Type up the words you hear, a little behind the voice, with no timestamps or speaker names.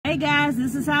Hey guys,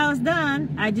 this is how it's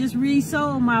done. I just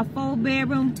resold my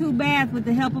 4-bedroom, 2-bath with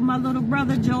the help of my little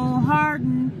brother, Joel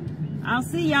Harden. I'll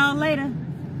see y'all later.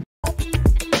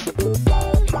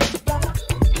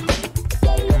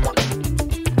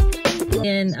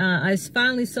 And I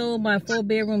finally sold my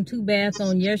 4-bedroom, 2-bath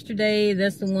on yesterday.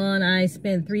 That's the one I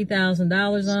spent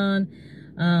 $3,000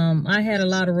 on. I had a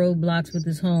lot of roadblocks with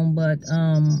this home, but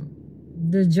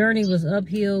the journey was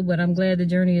uphill, but I'm glad the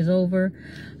journey is over.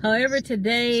 However,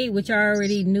 today, which I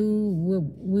already knew,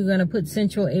 we're going to put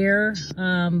central air,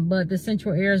 but the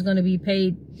central air is going to be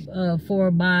paid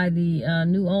for by the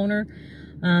new owner.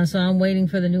 So I'm waiting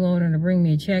for the new owner to bring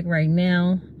me a check right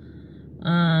now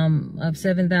of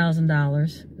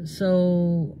 $7,000.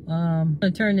 So I'm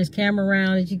going to turn this camera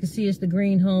around. As you can see, it's the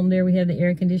green home there. We have the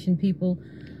air-conditioned people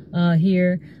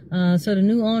here. So the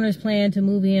new owners plan to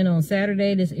move in on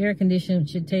Saturday. This air condition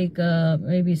should take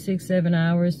maybe 6-7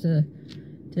 hours to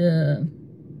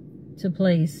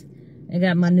place. I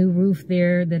got my new roof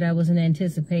there that I wasn't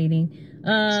anticipating.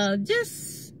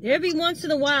 Just every once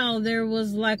in a while there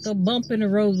was like a bump in the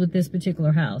road with this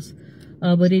particular house,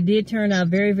 but it did turn out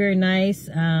very, very nice.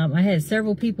 I had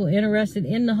several people interested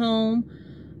in the home.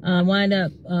 Wind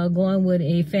up going with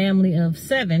a family of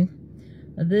 7.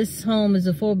 This home is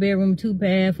a 4-bedroom,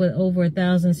 2-bath with over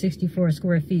 1,064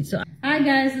 square feet. So, hi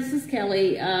guys, this is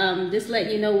Kelly. Just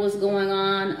letting you know what's going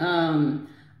on.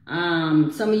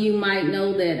 Some of you might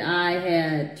know that I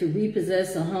had to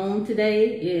repossess a home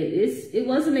today. It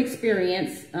was an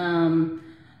experience. I'm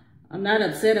not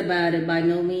upset about it by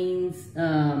no means.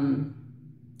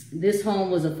 This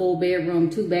home was a 4-bedroom,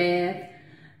 2-bath,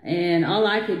 and all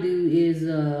I could do is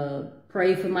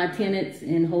pray for my tenants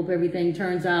and hope everything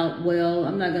turns out well.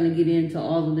 I'm not going to get into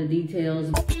all of the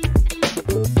details.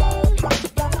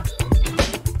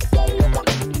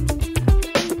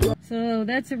 So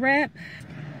that's a wrap.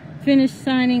 Finished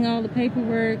signing all the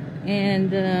paperwork,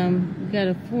 and we got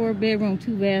a 4-bedroom,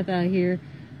 2-bath out here.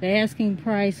 The asking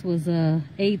price was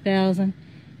 $8,000,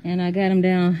 and I got them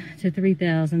down to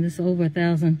 $3,000. This is over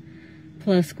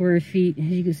 1,000+ square feet. As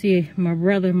you can see, my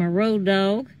brother, my road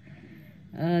dog,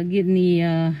 getting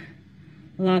the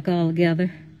lock all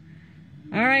together.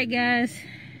 All right, guys.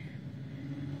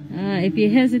 If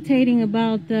you're hesitating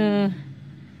about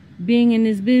being in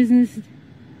this business,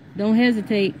 don't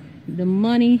hesitate. The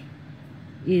money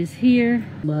is here.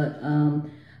 But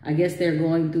I guess they're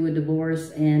going through a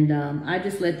divorce, and I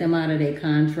just let them out of their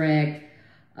contract.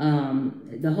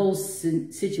 The whole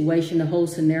situation, the whole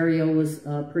scenario was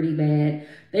pretty bad.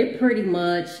 They pretty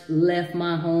much left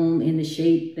my home in the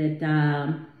shape that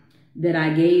I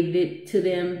gave it to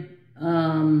them.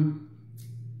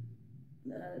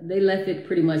 They left it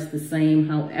pretty much the same.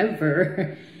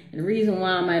 However, the reason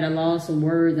why I might have lost some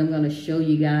words, I'm going to show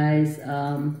you guys.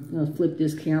 I'm going to flip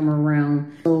this camera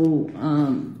around. So, I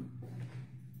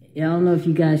don't know if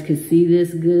you guys could see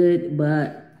this good,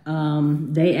 but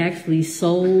they actually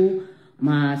sold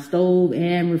my stove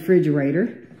and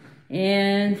refrigerator,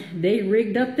 and they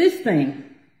rigged up this thing.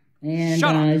 And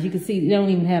as you can see, they don't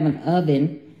even have an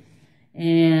oven.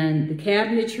 And the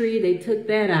cabinetry, they took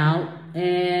that out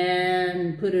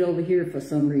and put it over here for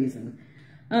some reason.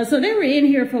 So they were in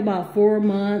here for about 4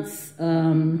 months.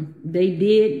 They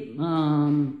did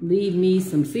leave me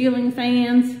some ceiling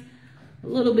fans, a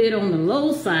little bit on the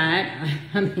low side.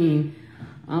 I mean,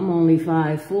 I'm only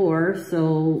 5'4",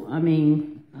 so I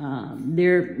mean,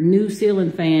 they're new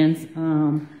ceiling fans.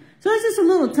 So it's just a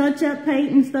little touch-up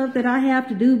paint and stuff that I have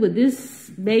to do, but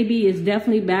this baby is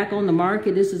definitely back on the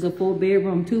market. This is a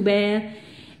 4-bedroom, 2-bath.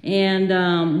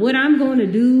 And what I'm going to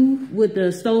do with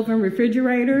the stove and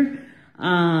refrigerator,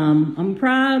 I'm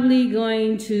probably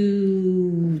going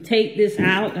to take this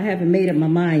out. I haven't made up my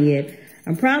mind yet.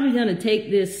 I'm probably going to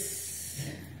take this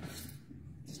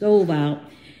stove out,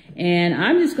 and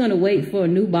I'm just going to wait for a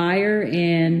new buyer,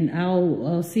 and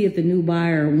I'll see if the new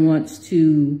buyer wants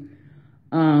to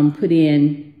put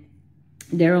in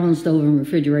their own stove and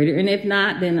refrigerator. And if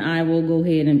not, then I will go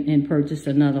ahead and purchase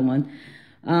another one.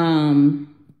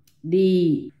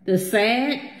 The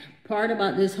sad part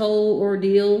about this whole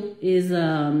ordeal is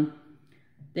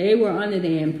they were under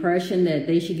the impression that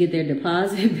they should get their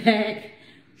deposit back.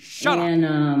 Shut up.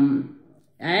 And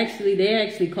they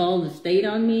actually called the state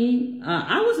on me.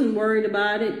 I wasn't worried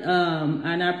about it,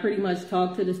 and I pretty much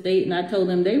talked to the state, and I told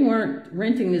them they weren't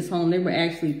renting this home. They were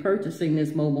actually purchasing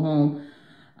this mobile home.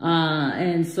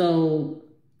 And so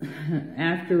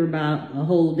after about a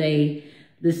whole day,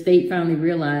 the state finally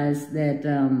realized that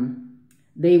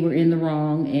they were in the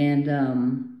wrong, and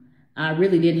I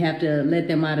really didn't have to let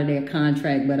them out of their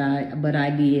contract, but I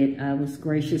did. I was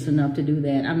gracious enough to do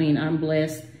that. I mean, I'm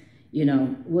blessed you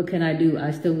know, what can I do?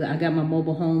 I got my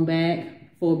mobile home back,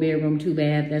 4-bedroom,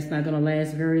 2-bath. That's not gonna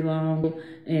last very long.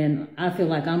 And I feel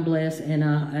like I'm blessed, and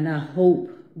I hope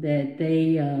that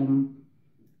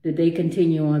they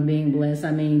continue on being blessed.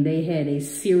 I mean, they had a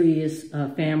serious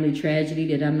family tragedy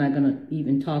that I'm not gonna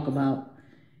even talk about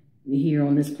here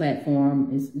on this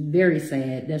platform. It's very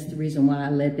sad. That's the reason why I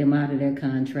let them out of their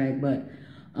contract. But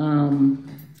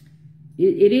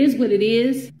it is what it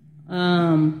is.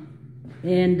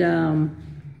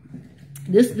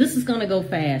 This is gonna go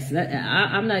fast.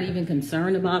 I'm not even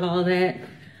concerned about all that.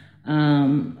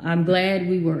 I'm glad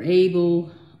we were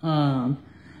able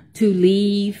to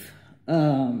leave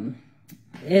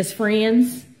as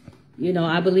friends. You know,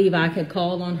 I believe I could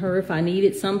call on her if I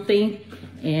needed something,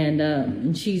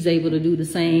 and she's able to do the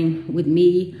same with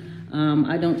me.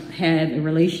 I don't have a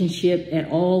relationship at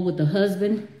all with the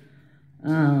husband. I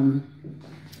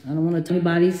don't want to tell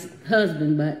anybody's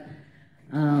husband, but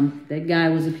that guy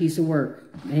was a piece of work,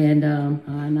 and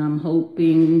I'm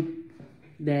hoping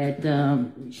that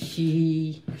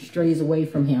she strays away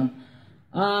from him.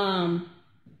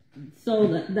 So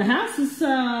the house is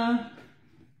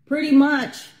pretty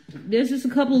much, there's just a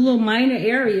couple of little minor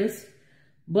areas,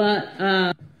 but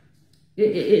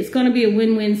it's going to be a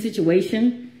win-win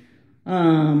situation.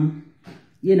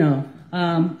 You know,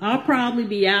 I'll probably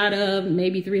be out of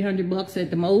maybe $300 at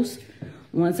the most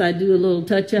once I do a little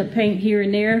touch-up paint here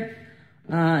and there,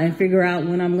 and figure out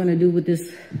what I'm going to do with this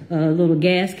little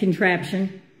gas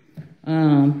contraption.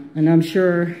 And I'm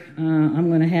sure I'm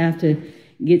going to have to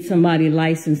get somebody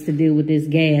licensed to deal with this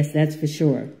gas, that's for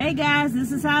sure. Hey guys,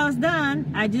 this is how it's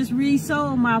done. I just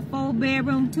resold my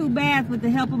 4-bedroom, 2-bath with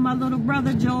the help of my little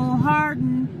brother, Joel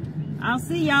Harden. I'll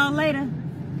see y'all later.